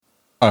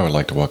I would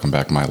like to welcome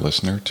back my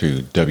listener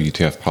to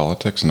WTF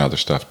Politics and Other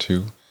Stuff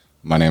Too.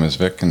 My name is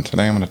Vic, and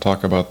today I'm going to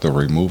talk about the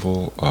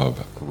removal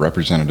of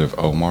Representative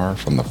Omar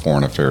from the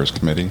Foreign Affairs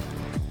Committee,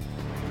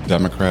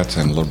 Democrats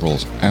and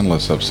liberals'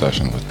 endless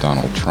obsession with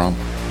Donald Trump,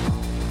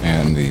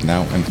 and the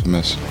now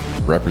infamous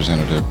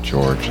Representative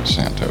George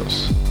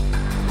Santos.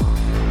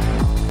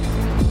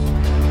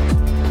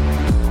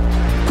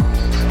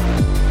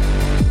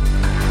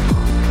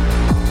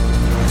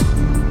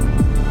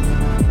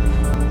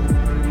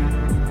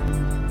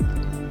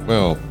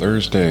 Well,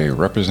 Thursday,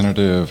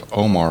 Representative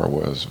Omar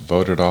was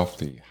voted off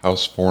the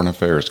House Foreign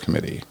Affairs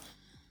Committee.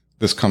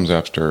 This comes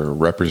after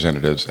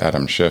Representatives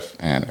Adam Schiff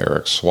and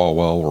Eric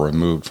Swalwell were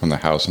removed from the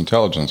House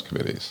Intelligence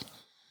Committees.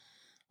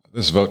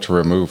 This vote to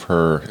remove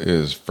her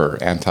is for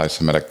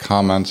anti-Semitic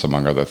comments,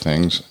 among other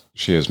things,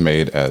 she has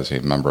made as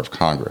a member of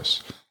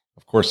Congress.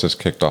 Of course, this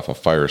kicked off a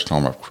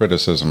firestorm of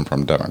criticism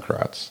from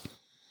Democrats.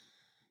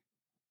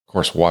 Of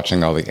course,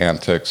 watching all the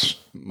antics,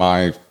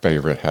 my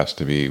favorite has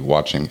to be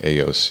watching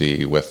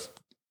AOC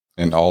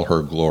in all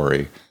her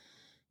glory.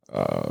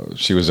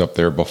 She was up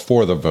there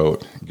before the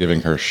vote,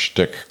 giving her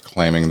shtick,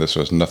 claiming this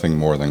was nothing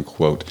more than,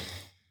 quote,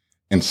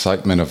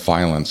 incitement of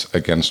violence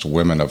against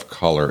women of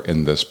color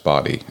in this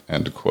body,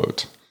 end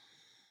quote.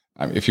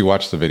 I mean, if you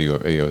watch the video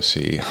of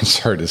AOC, I'm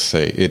sorry to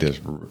say it is,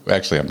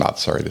 actually I'm not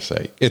sorry to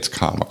say, it's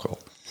comical.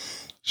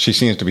 She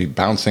seems to be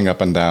bouncing up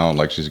and down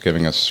like she's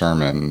giving a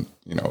sermon,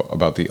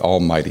 about the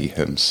Almighty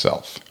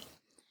himself.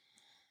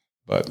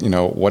 But,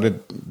 what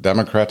did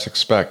Democrats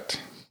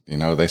expect?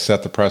 They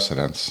set the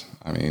precedents.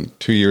 I mean,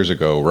 2 years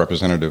ago,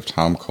 Representative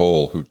Tom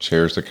Cole, who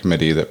chairs the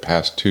committee that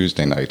passed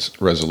Tuesday night's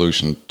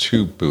resolution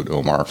to boot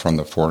Omar from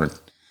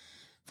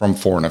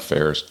Foreign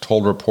Affairs,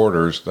 told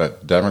reporters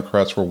that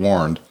Democrats were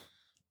warned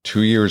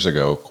 2 years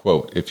ago,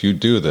 quote, if you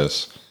do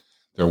this,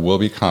 there will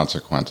be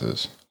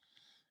consequences.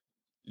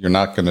 You're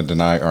not going to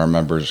deny our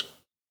members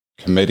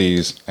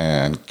committees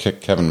and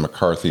kick Kevin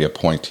McCarthy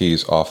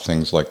appointees off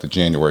things like the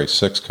January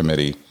 6th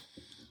committee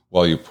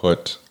while you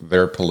put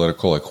their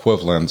political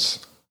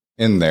equivalents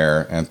in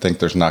there and think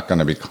there's not going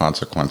to be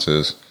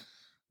consequences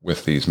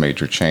with these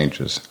major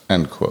changes,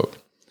 end quote.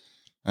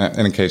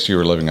 And in case you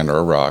were living under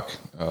a rock,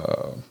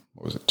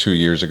 2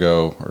 years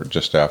ago or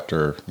just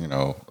after,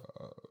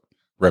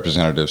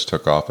 representatives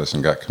took office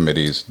and got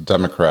committees,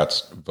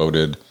 Democrats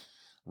voted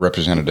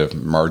Representative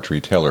Marjorie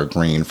Taylor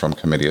Greene from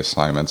committee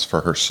assignments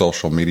for her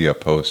social media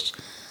posts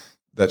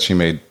that she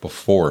made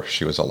before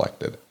she was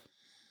elected.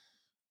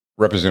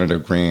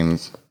 Representative Greene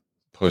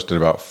posted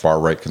about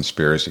far-right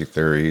conspiracy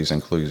theories,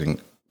 including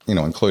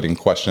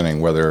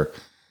questioning whether,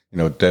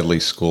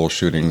 deadly school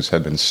shootings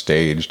had been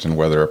staged and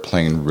whether a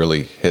plane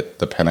really hit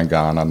the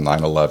Pentagon on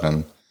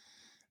 9/11.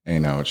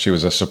 She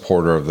was a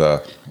supporter of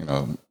the,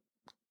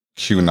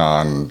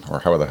 QAnon, or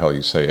how the hell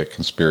you say it,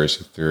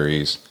 conspiracy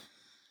theories.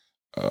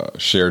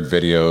 Shared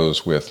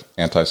videos with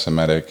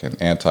anti-Semitic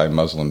and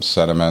anti-Muslim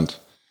sentiment,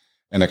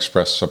 and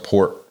expressed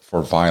support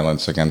for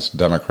violence against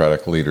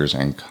Democratic leaders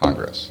in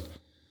Congress.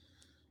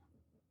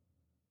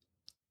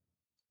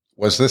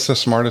 Was this the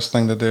smartest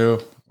thing to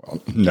do?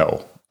 Well,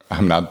 no.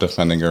 I'm not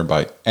defending her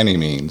by any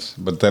means,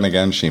 but then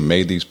again, she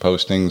made these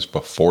postings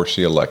before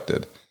she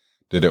elected.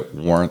 Did it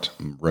warrant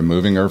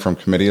removing her from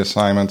committee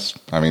assignments?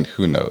 I mean,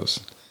 who knows?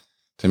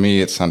 To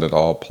me, it sounded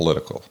all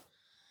political.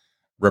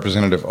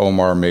 Representative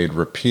Omar made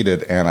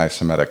repeated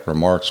anti-Semitic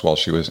remarks while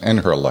she was in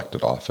her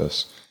elected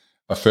office,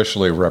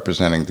 officially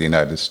representing the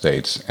United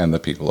States and the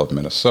people of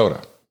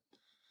Minnesota.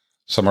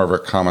 Some of her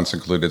comments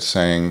included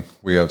saying,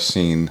 "We have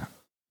seen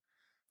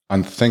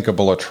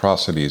unthinkable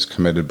atrocities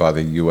committed by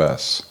the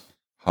U.S.,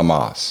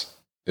 Hamas,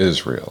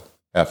 Israel,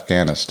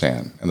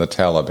 Afghanistan, and the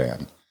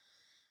Taliban."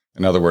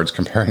 In other words,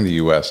 comparing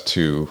the U.S.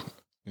 to,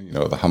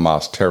 the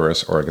Hamas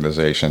terrorist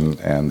organization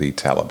and the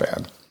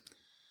Taliban.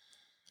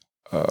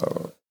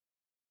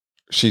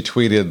 She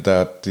tweeted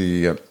that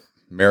the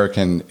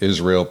American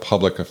Israel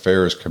Public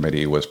Affairs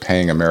Committee was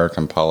paying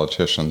American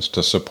politicians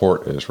to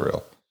support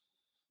Israel.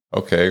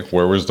 Okay,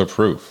 where was the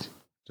proof?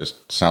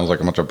 Just sounds like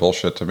a bunch of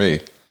bullshit to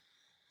me.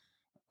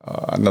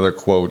 Another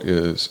quote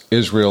is,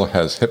 "Israel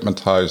has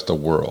hypnotized the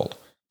world.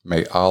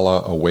 May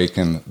Allah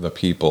awaken the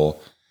people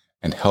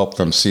and help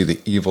them see the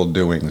evil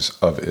doings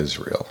of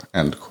Israel,"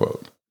 end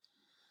quote.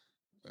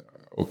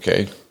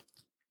 Okay.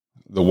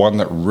 The one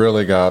that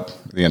really got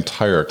the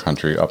entire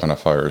country up in a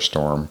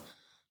firestorm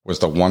was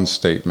the one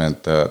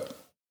statement that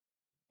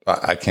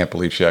I can't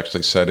believe she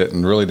actually said it,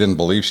 and really didn't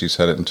believe she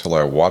said it until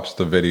I watched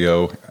the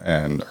video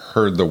and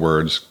heard the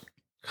words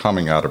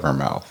coming out of her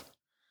mouth.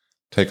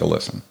 Take a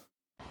listen.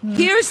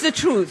 Here's the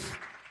truth.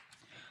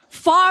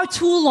 Far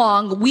too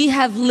long, we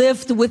have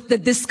lived with the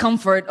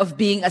discomfort of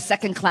being a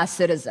second-class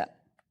citizen.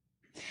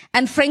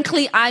 And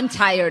frankly, I'm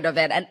tired of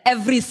it. And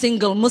every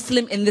single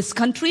Muslim in this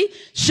country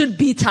should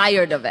be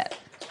tired of it.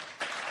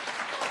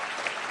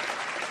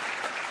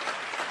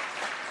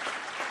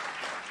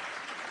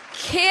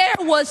 CARE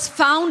was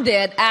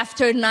founded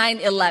after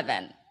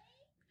 9/11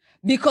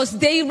 because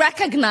they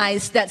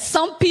recognized that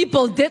some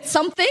people did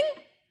something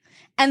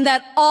and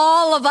that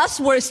all of us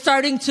were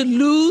starting to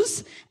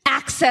lose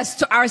access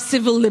to our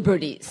civil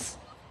liberties.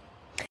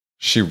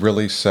 She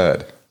really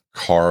said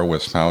CAR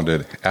was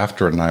founded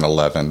after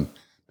 9/11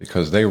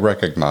 because they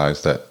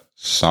recognized that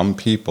some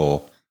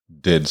people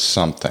did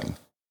something.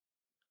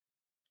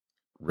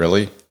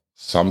 Really?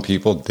 Some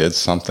people did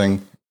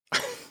something?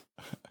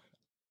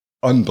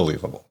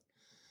 Unbelievable.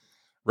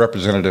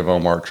 Representative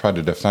Omar tried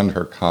to defend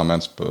her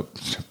comments, but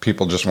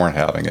people just weren't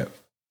having it.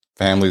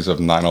 Families of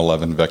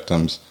 9/11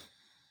 victims,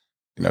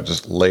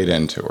 just laid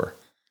into her,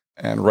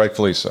 and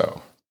rightfully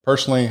so.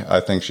 Personally, I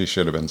think she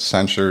should have been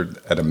censured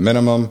at a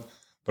minimum,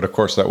 but of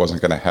course that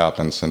wasn't going to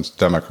happen since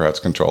Democrats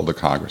controlled the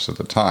Congress at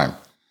the time.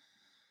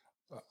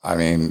 I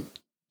mean,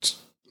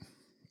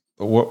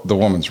 the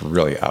woman's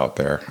really out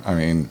there. I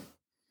mean,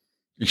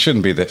 you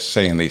shouldn't be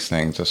saying these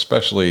things,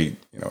 especially,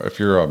 if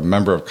you're a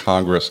member of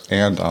Congress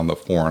and on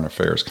the Foreign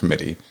Affairs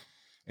Committee,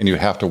 and you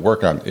have to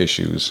work on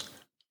issues,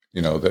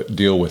 that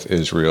deal with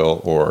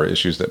Israel or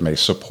issues that may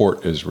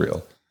support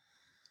Israel.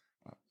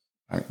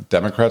 I mean,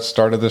 Democrats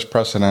started this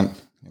precedent,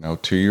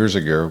 2 years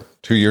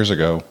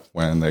ago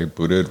when they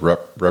booted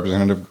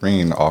Representative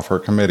Green off her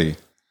committee.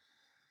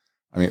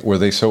 I mean, were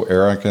they so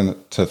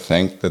arrogant to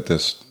think that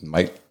this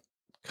might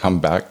come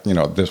back,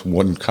 this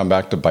wouldn't come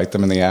back to bite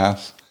them in the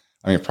ass?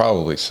 I mean,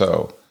 probably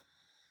so.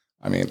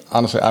 I mean,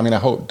 honestly, I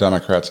hope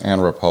Democrats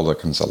and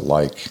Republicans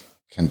alike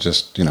can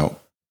just,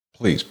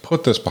 please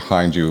put this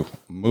behind you,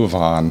 move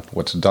on.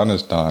 What's done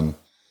is done,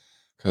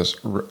 because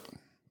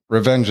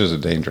revenge is a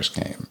dangerous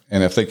game.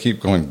 And if they keep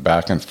going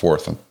back and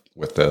forth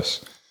with this,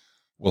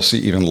 we'll see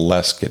even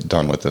less get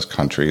done with this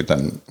country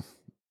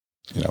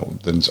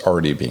than's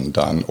already being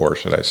done, or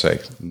should I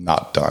say,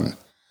 not done.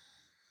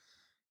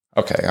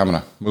 Okay, I'm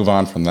going to move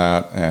on from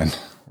that, and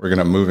we're going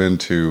to move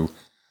into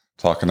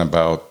talking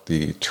about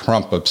the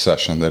Trump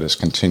obsession that has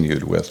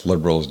continued with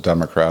liberals,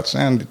 Democrats,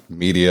 and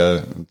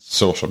media, and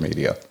social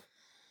media.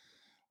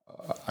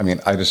 I mean,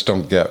 I just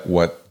don't get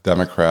what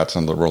Democrats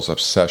and liberals'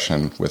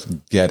 obsession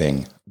with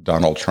getting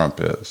Donald Trump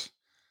is.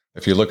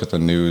 If you look at the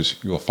news,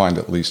 you'll find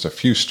at least a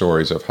few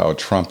stories of how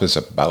Trump is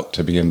about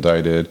to be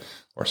indicted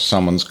or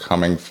someone's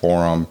coming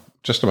for him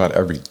just about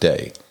every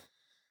day.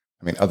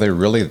 I mean, are they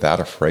really that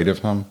afraid of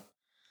him?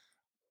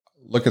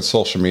 Look at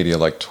social media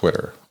like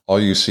Twitter. All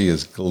you see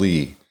is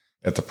glee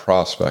at the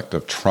prospect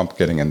of Trump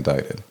getting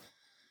indicted.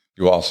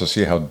 You also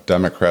see how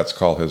Democrats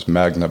call his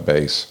MAGA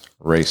base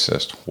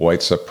racist,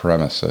 white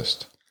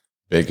supremacist,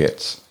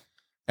 bigots,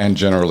 and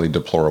generally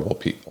deplorable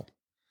people.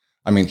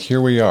 I mean,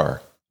 here we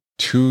are,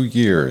 2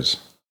 years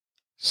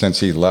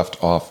since he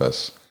left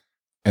office,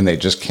 and they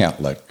just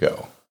can't let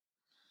go.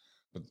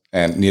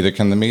 And neither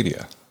can the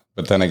media.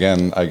 But then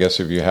again, I guess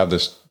if you have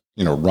this,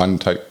 run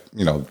type,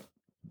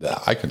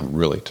 I can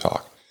really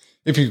talk.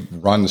 If you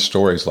run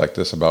stories like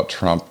this about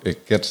Trump,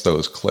 it gets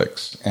those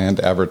clicks and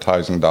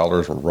advertising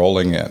dollars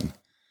rolling in.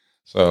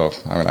 So,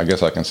 I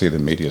guess I can see the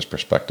media's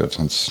perspective,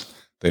 since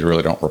they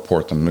really don't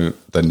report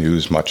the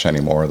news much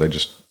anymore. They're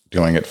just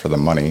doing it for the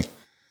money.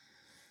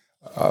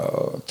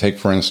 Take,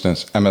 for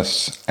instance,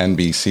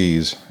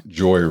 MSNBC's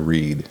Joy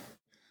Reid.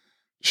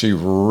 She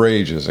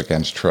rages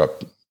against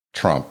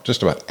Trump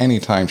just about any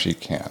time she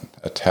can,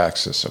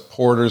 attacks his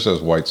supporters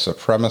as white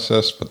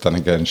supremacists, but then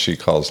again, she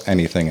calls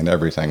anything and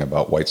everything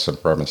about white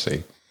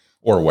supremacy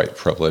or white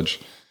privilege,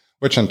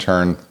 which in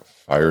turn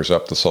fires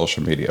up the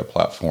social media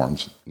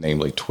platforms,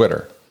 namely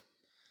Twitter.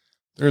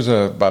 There's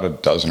about a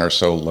dozen or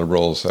so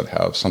liberals that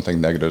have something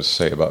negative to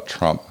say about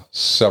Trump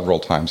several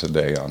times a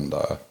day on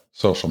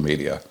social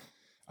media.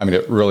 I mean,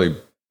 it really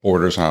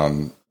borders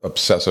on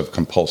obsessive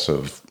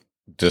compulsive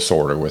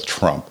disorder with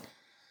Trump.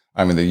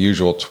 I mean, the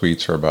usual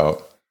tweets are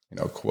about,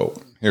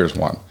 quote, here's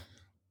one.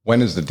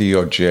 When is the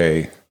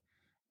DOJ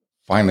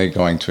finally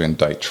going to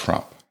indict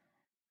Trump?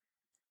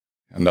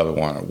 Another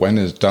one. When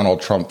is Donald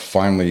Trump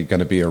finally going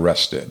to be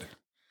arrested?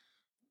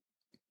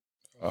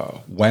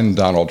 When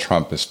Donald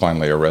Trump is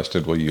finally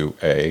arrested, will you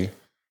A,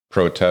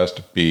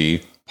 protest,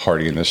 B,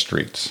 party in the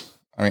streets?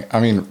 I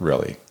mean,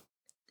 really.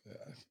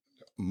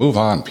 Move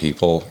on,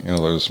 people.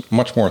 There's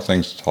much more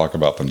things to talk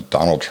about than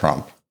Donald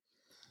Trump.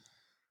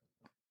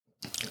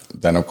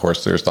 Then, of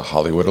course, there's the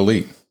Hollywood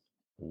elite.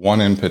 One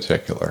in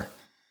particular.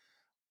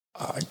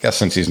 I guess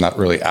since he's not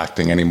really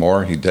acting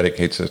anymore, he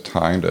dedicates his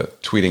time to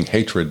tweeting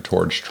hatred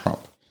towards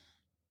Trump.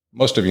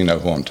 Most of you know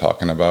who I'm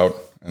talking about,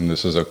 and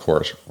this is, of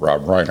course,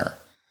 Rob Reiner.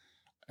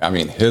 I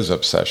mean, his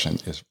obsession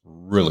is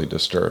really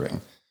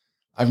disturbing.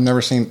 I've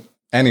never seen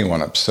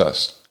anyone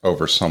obsessed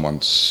over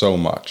someone so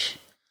much.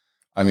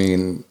 I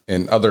mean,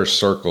 in other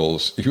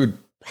circles, he would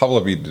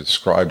probably be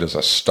described as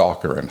a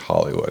stalker in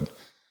Hollywood.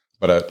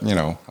 But,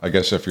 I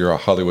guess if you're a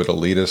Hollywood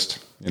elitist,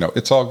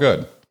 it's all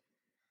good.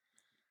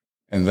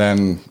 And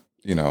then,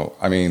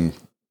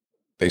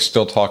 they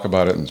still talk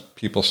about it, and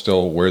people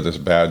still wear this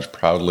badge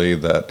proudly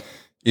that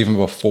even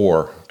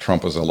before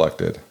Trump was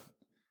elected,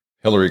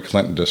 Hillary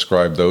Clinton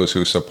described those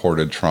who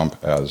supported Trump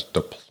as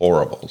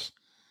deplorables,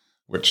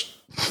 which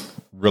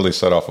really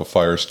set off a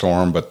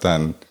firestorm. But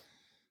then,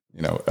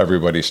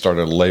 everybody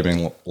started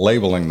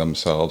labeling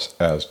themselves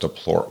as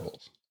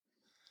deplorables.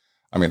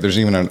 I mean, there's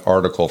even an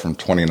article from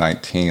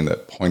 2019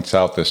 that points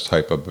out this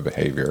type of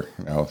behavior.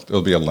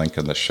 There'll be a link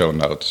in the show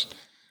notes.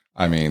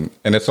 I mean,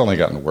 and it's only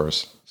gotten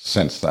worse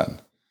since then.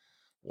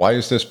 Why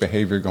is this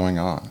behavior going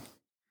on?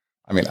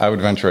 I mean, I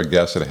would venture a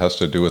guess it has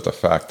to do with the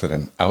fact that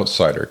an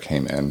outsider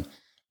came in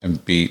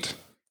and beat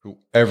who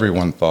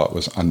everyone thought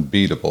was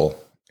unbeatable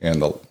in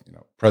the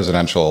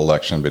presidential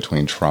election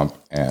between Trump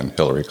and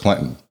Hillary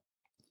Clinton.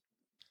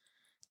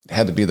 It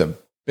had to be the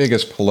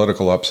biggest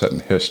political upset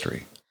in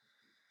history.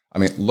 I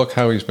mean, look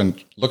how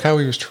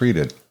he was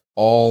treated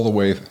all the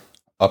way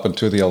up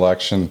into the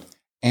election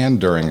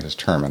and during his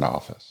term in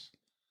office.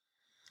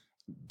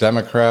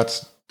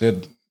 Democrats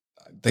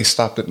they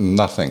stopped at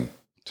nothing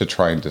to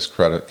try and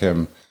discredit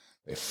him.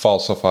 They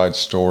falsified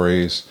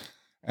stories,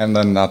 and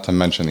then not to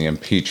mention the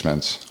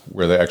impeachments,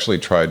 where they actually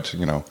tried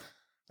to,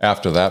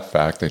 after that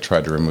fact, they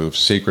tried to remove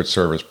Secret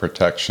Service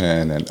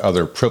protection and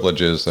other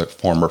privileges that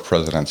former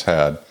presidents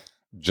had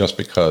just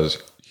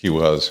because he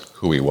was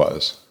who he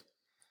was.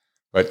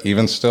 But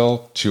even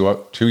still,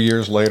 two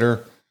years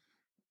later,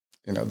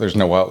 there's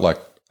no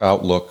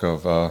outlook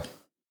of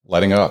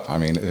letting up. I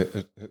mean,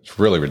 it's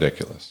really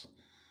ridiculous.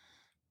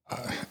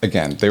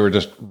 Again, they were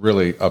just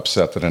really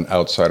upset that an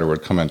outsider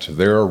would come into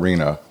their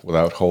arena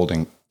without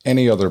holding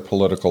any other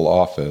political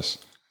office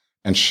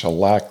and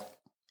shellac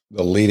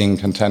the leading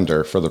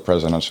contender for the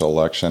presidential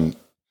election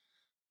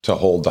to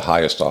hold the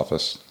highest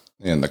office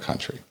in the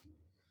country.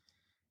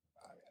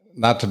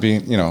 Not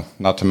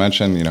to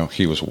mention,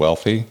 he was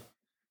wealthy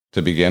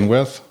to begin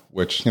with,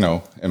 which,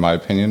 in my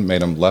opinion,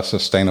 made him less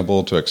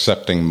sustainable to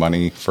accepting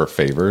money for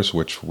favors,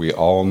 which we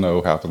all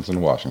know happens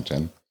in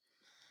Washington.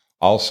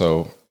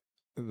 Also,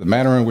 the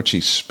manner in which he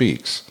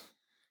speaks,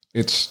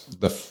 it's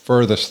the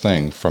furthest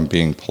thing from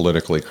being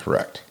politically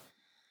correct.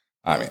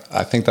 I mean,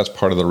 I think that's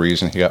part of the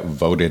reason he got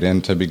voted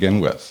in to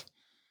begin with.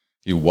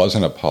 He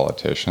wasn't a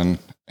politician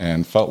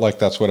and felt like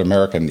that's what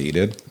America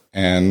needed.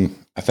 And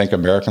I think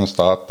Americans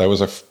thought that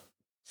was a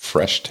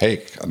fresh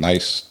take,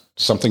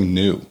 something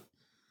new.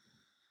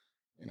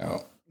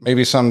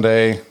 Maybe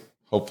someday,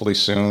 hopefully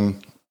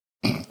soon,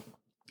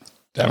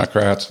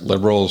 Democrats,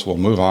 liberals will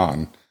move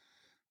on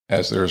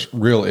as there's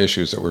real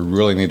issues that we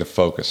really need to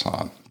focus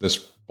on. This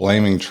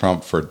blaming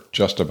Trump for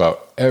just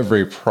about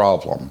every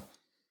problem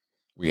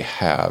we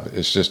have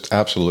is just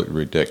absolutely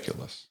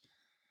ridiculous.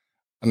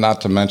 And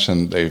not to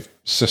mention they've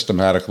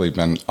systematically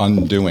been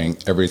undoing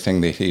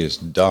everything that he has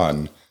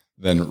done,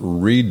 then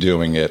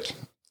redoing it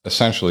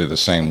essentially the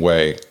same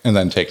way, and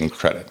then taking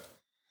credit.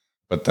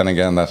 But then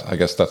again, I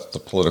guess that's the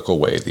political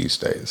way these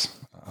days.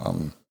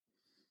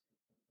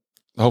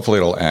 Hopefully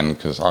it'll end,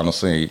 because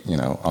honestly,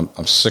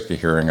 I'm sick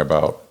of hearing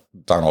about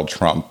Donald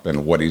Trump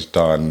and what he's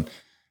done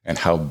and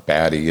how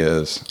bad he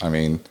is. I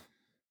mean,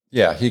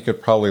 yeah, he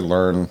could probably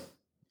learn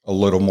a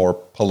little more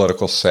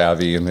political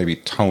savvy and maybe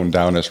tone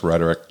down his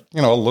rhetoric,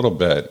 a little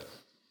bit.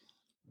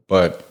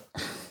 But,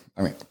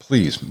 I mean,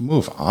 please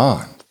move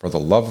on, for the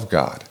love of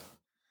God.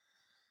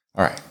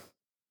 All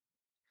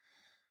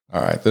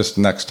right, this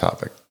next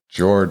topic,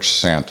 George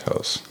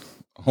Santos.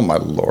 Oh, my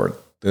Lord,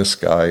 this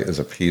guy is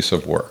a piece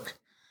of work.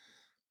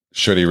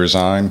 Should he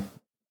resign?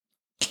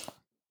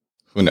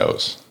 Who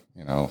knows?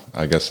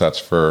 I guess that's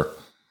for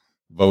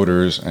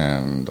voters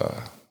and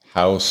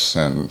House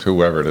and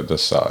whoever to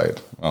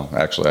decide. Well,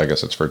 actually, I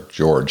guess it's for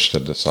George to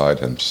decide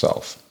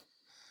himself.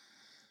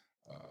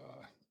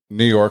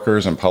 New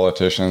Yorkers and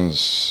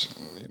politicians,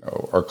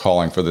 are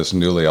calling for this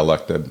newly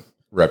elected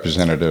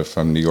representative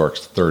from New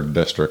York's 3rd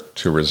District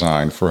to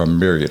resign for a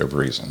myriad of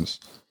reasons.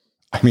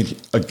 I mean,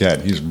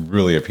 again, he's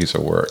really a piece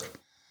of work.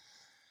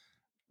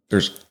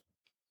 There's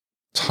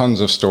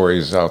tons of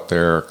stories out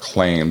there,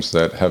 claims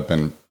that have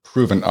been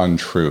proven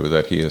untrue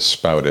that he has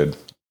spouted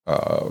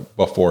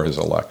before his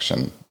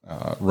election,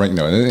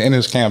 in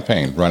his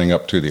campaign running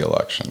up to the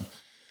election.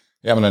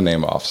 Yeah, I'm going to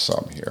name off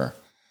some here.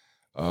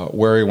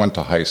 Where he went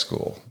to high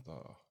school, the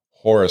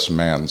Horace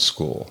Mann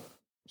School.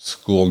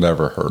 School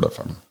never heard of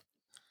him.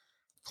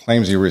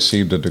 Claims he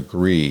received a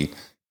degree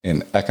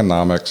in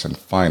economics and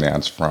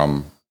finance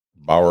from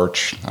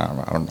Bauerch,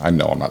 I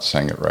know I'm not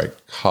saying it right,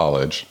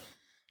 College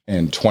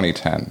in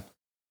 2010.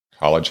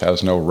 College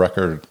has no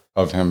record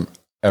of him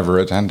ever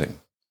attending.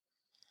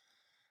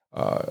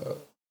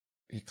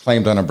 He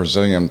claimed on a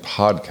Brazilian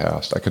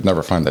podcast, I could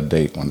never find the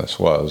date when this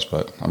was,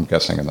 but I'm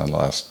guessing in the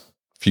last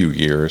few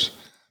years,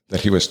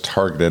 that he was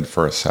targeted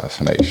for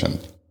assassination.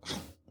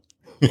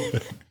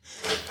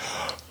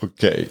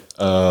 Okay.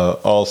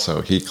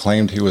 Also, he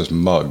claimed he was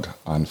mugged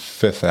on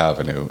Fifth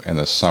Avenue in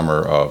the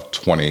summer of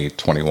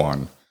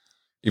 2021,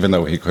 even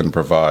though he couldn't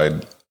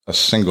provide a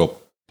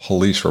single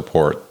police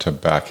report to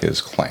back his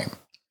claim.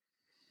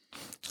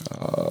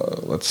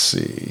 Let's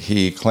see.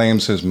 He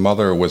claims his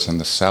mother was in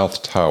the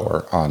South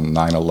Tower on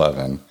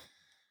 9/11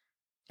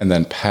 and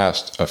then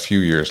passed a few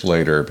years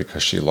later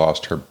because she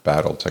lost her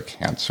battle to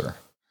cancer.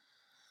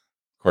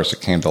 Of course, it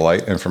came to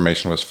light.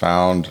 Information was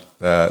found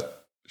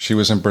that she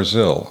was in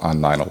Brazil on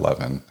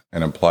 9/11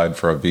 and applied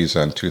for a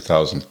visa in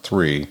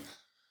 2003,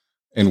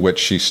 in which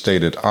she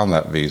stated on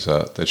that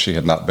visa that she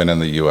had not been in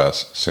the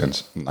U.S.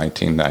 since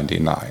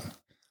 1999.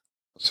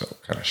 So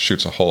kind of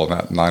shoots a hole in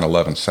that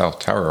 9/11 South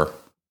Tower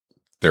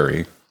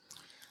theory.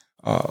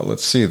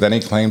 Let's see. Then he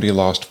claimed he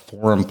lost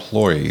 4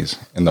 employees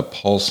in the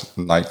Pulse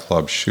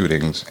nightclub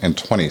shootings in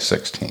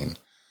 2016.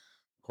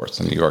 Of course,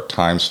 the New York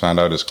Times found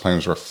out his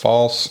claims were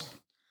false.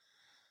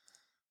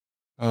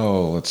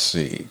 Let's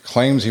see.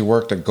 Claims he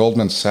worked at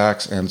Goldman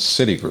Sachs and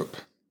Citigroup,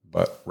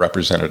 but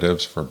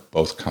representatives for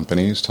both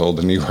companies told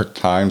the New York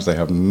Times they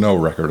have no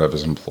record of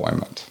his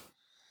employment.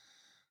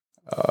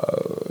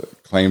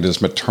 Claimed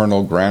his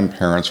maternal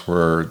grandparents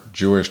were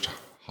Jewish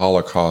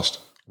Holocaust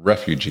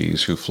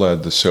refugees who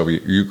fled the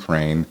Soviet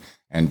Ukraine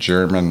and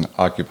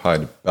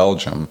German-occupied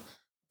Belgium.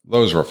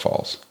 Those were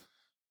false.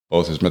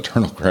 Both his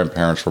maternal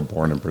grandparents were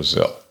born in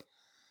Brazil.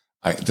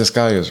 This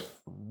guy is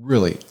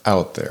really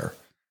out there.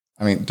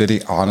 Did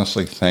he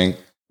honestly think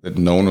that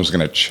no one was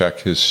going to check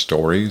his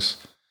stories?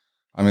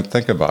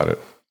 Think about it.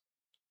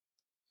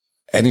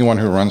 Anyone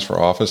who runs for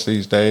office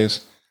these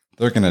days,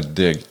 they're going to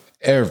dig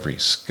every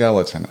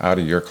skeleton out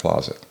of your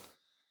closet.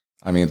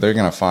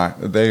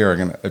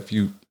 If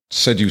you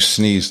said you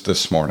sneezed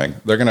this morning,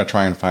 they're going to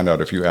try and find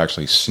out if you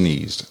actually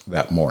sneezed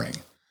that morning.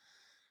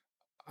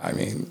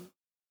 And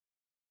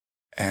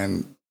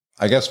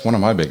I guess one of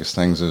my biggest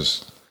things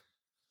is,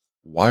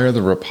 why are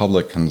the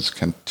Republicans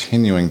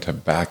continuing to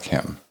back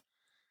him?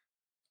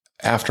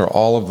 After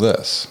all of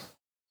this,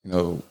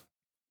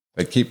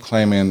 they keep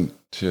claiming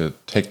to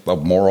take the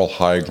moral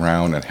high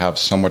ground and have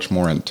so much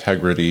more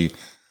integrity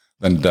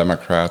than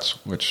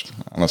Democrats, which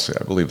honestly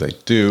I believe they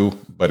do,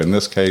 but in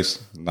this case,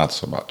 not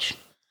so much.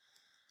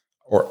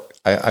 Or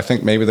I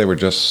think maybe they were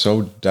just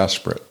so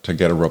desperate to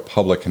get a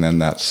Republican in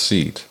that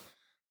seat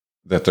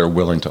that they're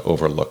willing to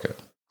overlook it.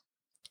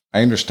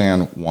 I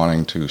understand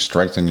wanting to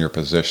strengthen your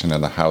position in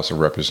the House of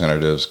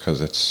Representatives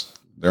because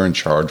they're in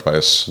charge by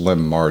a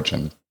slim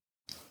margin.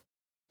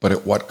 But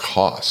at what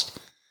cost?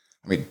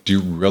 Do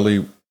you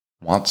really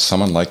want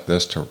someone like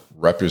this to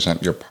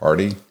represent your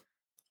party?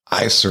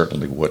 I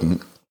certainly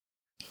wouldn't.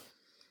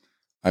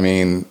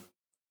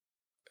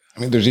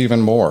 There's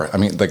even more.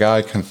 The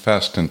guy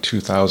confessed in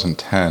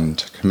 2010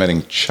 to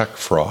committing check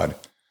fraud.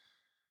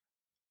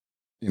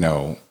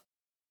 The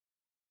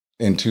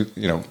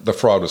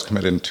fraud was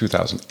committed in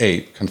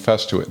 2008,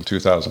 confessed to it in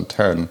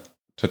 2010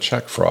 to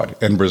check fraud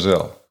in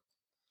Brazil.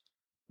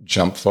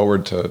 Jump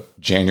forward to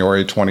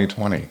January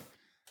 2020,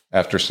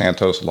 after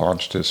Santos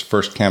launched his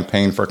first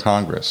campaign for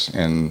Congress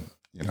in,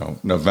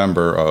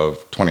 November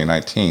of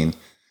 2019.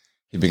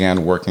 He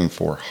began working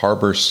for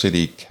Harbor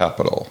City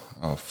Capital,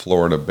 a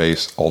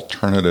Florida-based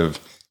alternative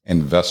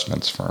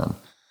investments firm.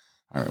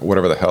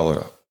 Whatever the hell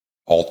an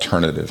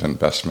alternative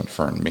investment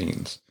firm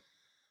means.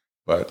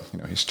 But,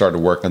 he started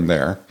working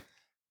there.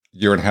 A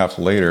year and a half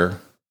later,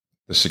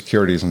 the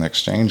Securities and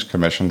Exchange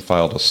Commission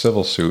filed a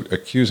civil suit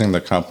accusing the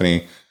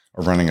company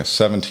of running a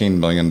 $17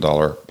 million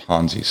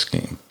Ponzi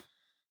scheme.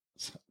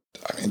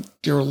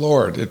 Dear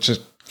Lord, it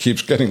just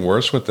keeps getting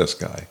worse with this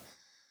guy.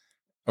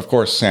 Of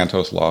course,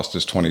 Santos lost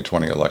his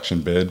 2020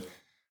 election bid,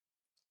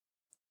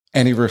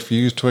 and he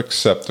refused to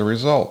accept the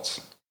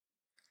results.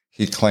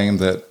 He claimed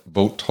that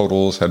vote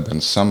totals had been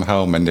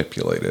somehow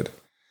manipulated,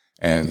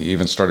 and he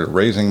even started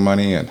raising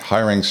money and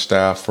hiring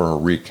staff for a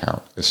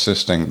recount,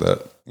 insisting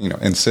that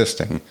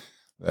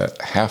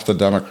half the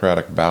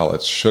Democratic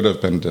ballots should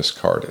have been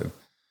discarded.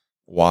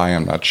 Why,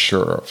 I'm not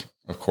sure of.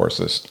 Of course,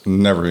 this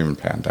never even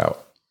panned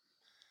out.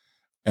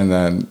 And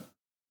then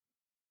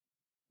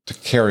to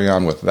carry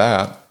on with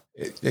that,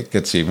 it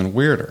gets even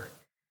weirder.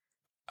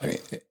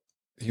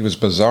 He was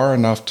bizarre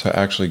enough to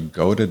actually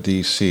go to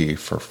D.C.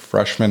 for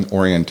freshman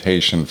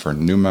orientation for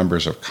new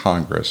members of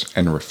Congress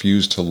and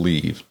refuse to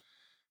leave,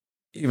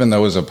 even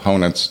though his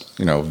opponent's,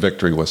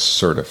 victory was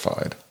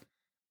certified.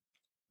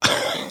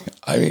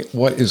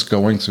 What is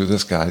going through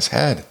this guy's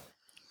head?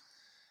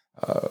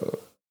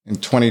 In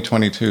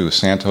 2022,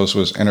 Santos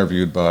was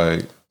interviewed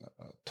by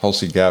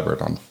Tulsi Gabbard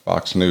on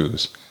Fox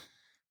News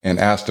and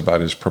asked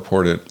about his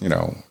purported,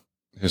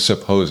 his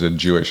supposed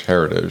Jewish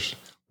heritage,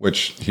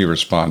 which he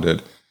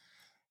responded,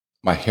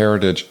 "My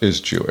heritage is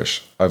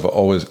Jewish. I've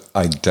always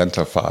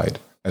identified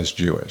as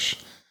Jewish.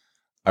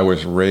 I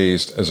was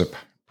raised as a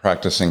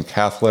practicing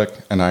Catholic,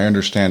 and I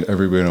understand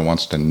everybody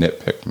wants to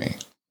nitpick me."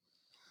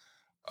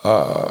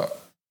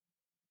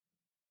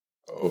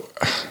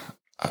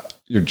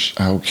 You're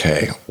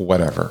okay,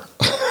 whatever.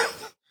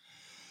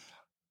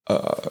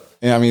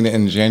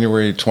 In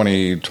January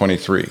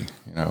 2023,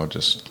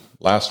 just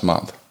last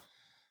month,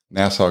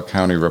 Nassau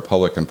County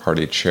Republican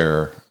Party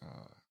Chair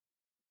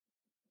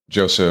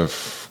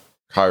Joseph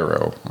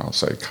Cairo, I'll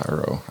say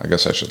Cairo, I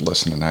guess I should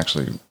listen and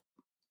actually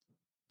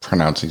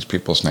pronounce these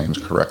people's names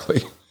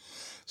correctly,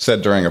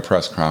 said during a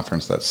press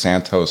conference that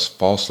Santos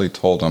falsely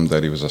told him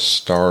that he was a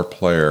star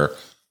player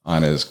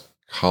on his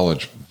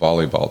college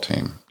volleyball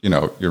team.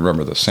 You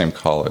remember the same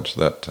college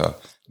that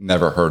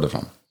never heard of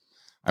him.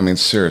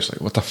 Seriously,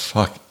 what the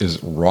fuck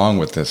is wrong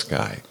with this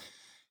guy?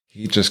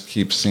 He just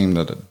keeps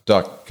seeming to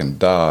duck and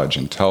dodge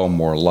and tell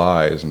more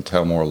lies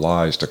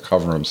to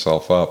cover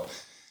himself up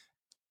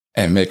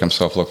and make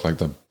himself look like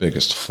the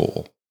biggest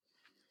fool.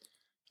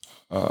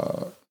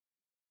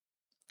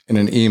 In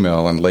an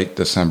email in late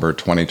December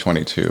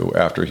 2022,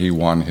 after he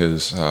won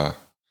his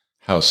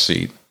House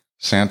seat,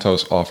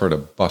 Santos offered a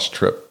bus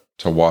trip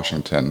to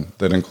Washington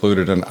that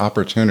included an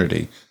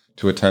opportunity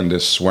to attend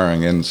his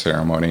swearing-in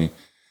ceremony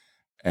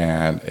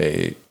and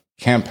a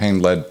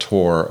campaign-led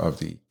tour of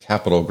the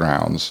Capitol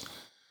grounds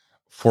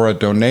for a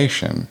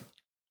donation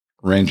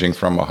ranging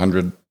from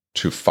 $100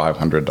 to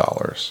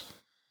 $500.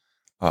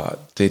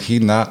 Did he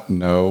not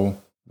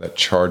know that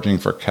charging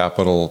for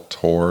Capitol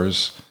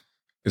tours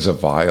is a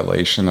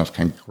violation of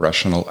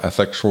congressional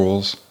ethics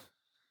rules?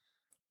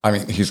 I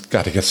mean, he's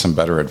got to get some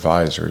better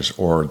advisors,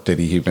 or did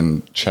he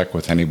even check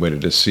with anybody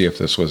to see if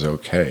this was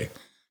okay?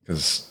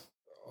 Because,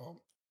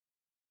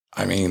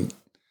 I mean,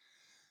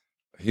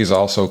 he's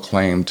also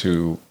claimed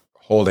to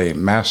hold a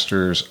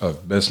Master's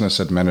of Business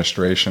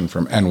Administration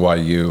from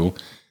NYU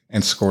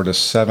and scored a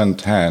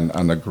 710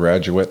 on the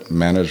Graduate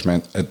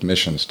Management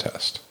Admissions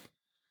Test.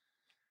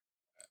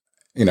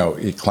 You know,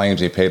 he claims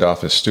he paid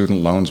off his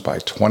student loans by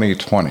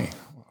 2020.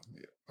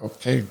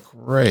 Okay,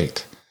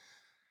 great.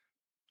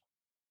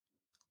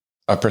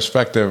 A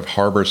prospective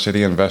Harbor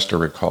City investor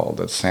recalled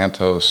that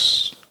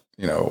Santos,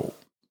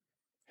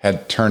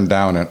 had turned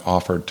down an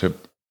offer to,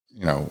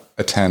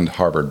 attend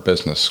Harvard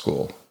Business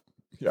School.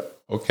 Yeah,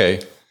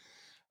 okay.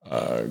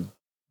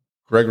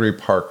 Gregory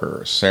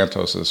Parker,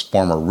 Santos's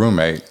former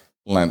roommate,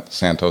 lent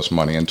Santos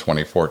money in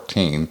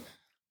 2014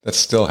 that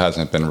still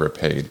hasn't been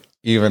repaid,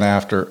 even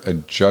after a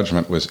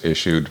judgment was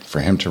issued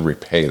for him to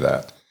repay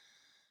that.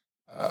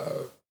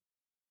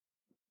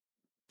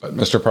 But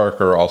Mr.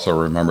 Parker also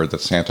remembered that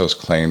Santos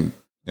claimed,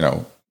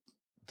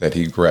 that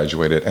he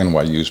graduated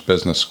NYU's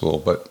business school,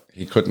 but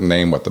he couldn't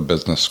name what the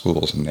business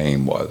school's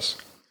name was.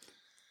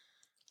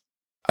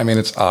 I mean,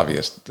 it's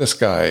obvious. This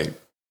guy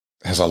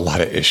has a lot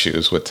of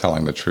issues with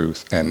telling the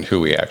truth and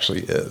who he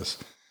actually is.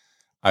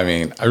 I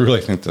mean, I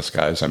really think this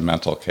guy is a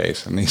mental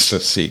case and needs to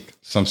seek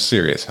some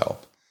serious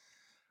help.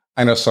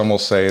 I know some will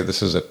say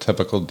this is a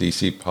typical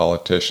DC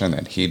politician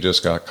and he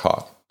just got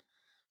caught.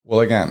 Well,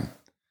 again,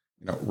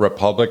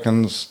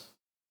 Republicans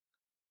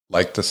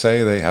like to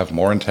say they have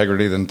more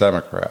integrity than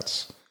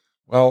Democrats.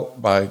 Well,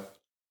 by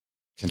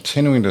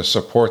continuing to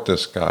support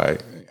this guy,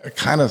 it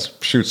kind of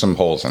shoots some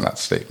holes in that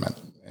statement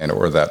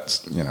or that,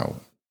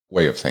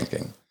 way of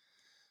thinking.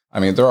 I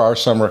mean, there are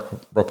some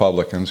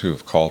Republicans who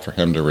have called for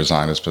him to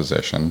resign his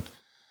position.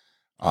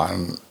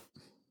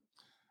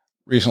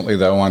 Recently,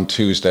 though, on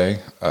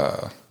Tuesday,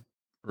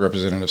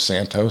 Representative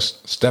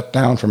Santos stepped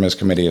down from his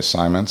committee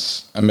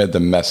assignments amid the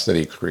mess that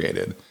he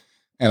created.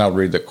 And I'll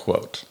read the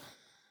quote.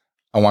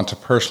 "I want to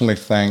personally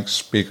thank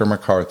Speaker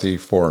McCarthy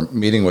for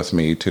meeting with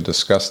me to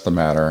discuss the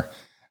matter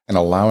and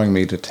allowing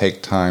me to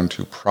take time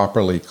to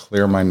properly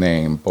clear my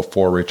name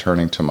before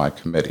returning to my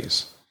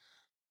committees.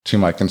 To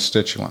my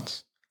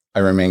constituents, I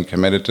remain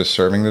committed to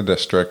serving the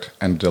district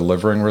and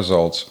delivering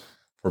results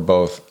for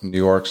both New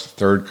York's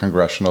 3rd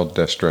Congressional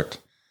District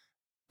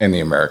and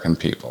the American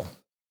people."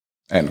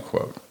 End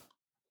quote.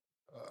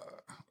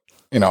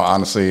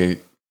 Honestly,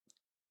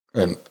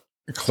 and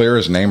clear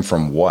his name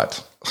from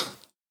what?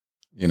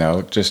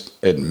 Just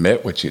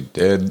admit what you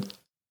did.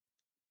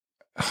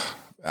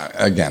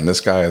 Again, this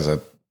guy is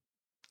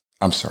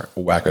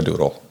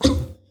wackadoodle.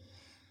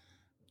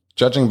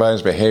 Judging by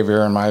his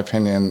behavior, in my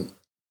opinion,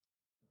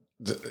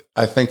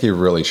 I think he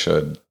really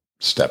should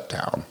step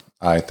down.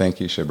 I think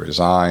he should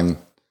resign,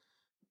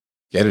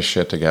 get his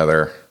shit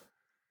together,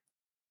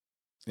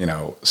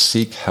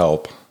 seek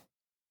help.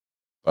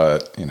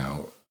 But,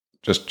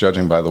 just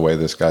judging by the way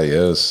this guy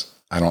is,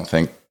 I don't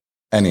think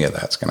any of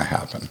that's going to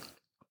happen.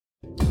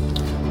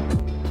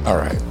 All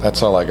right,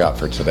 that's all I got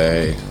for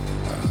today.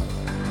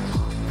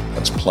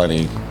 That's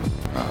plenty.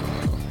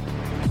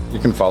 You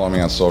can follow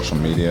me on social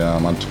media.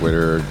 I'm on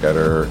Twitter,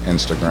 Getter,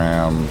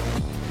 Instagram.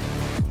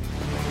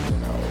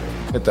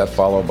 Hit that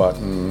follow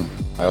button.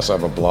 I also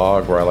have a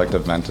blog where I like to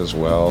vent as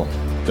well,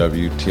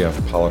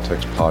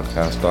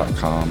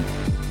 WTFpoliticsPodcast.com.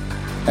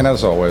 And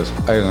as always,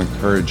 I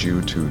encourage you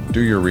to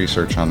do your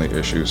research on the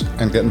issues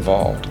and get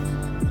involved.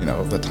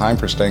 The time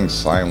for staying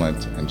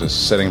silent and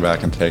just sitting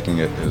back and taking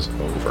it is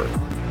over.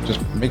 Just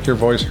make your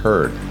voice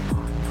heard.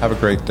 Have a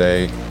great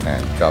day,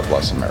 and God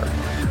bless America.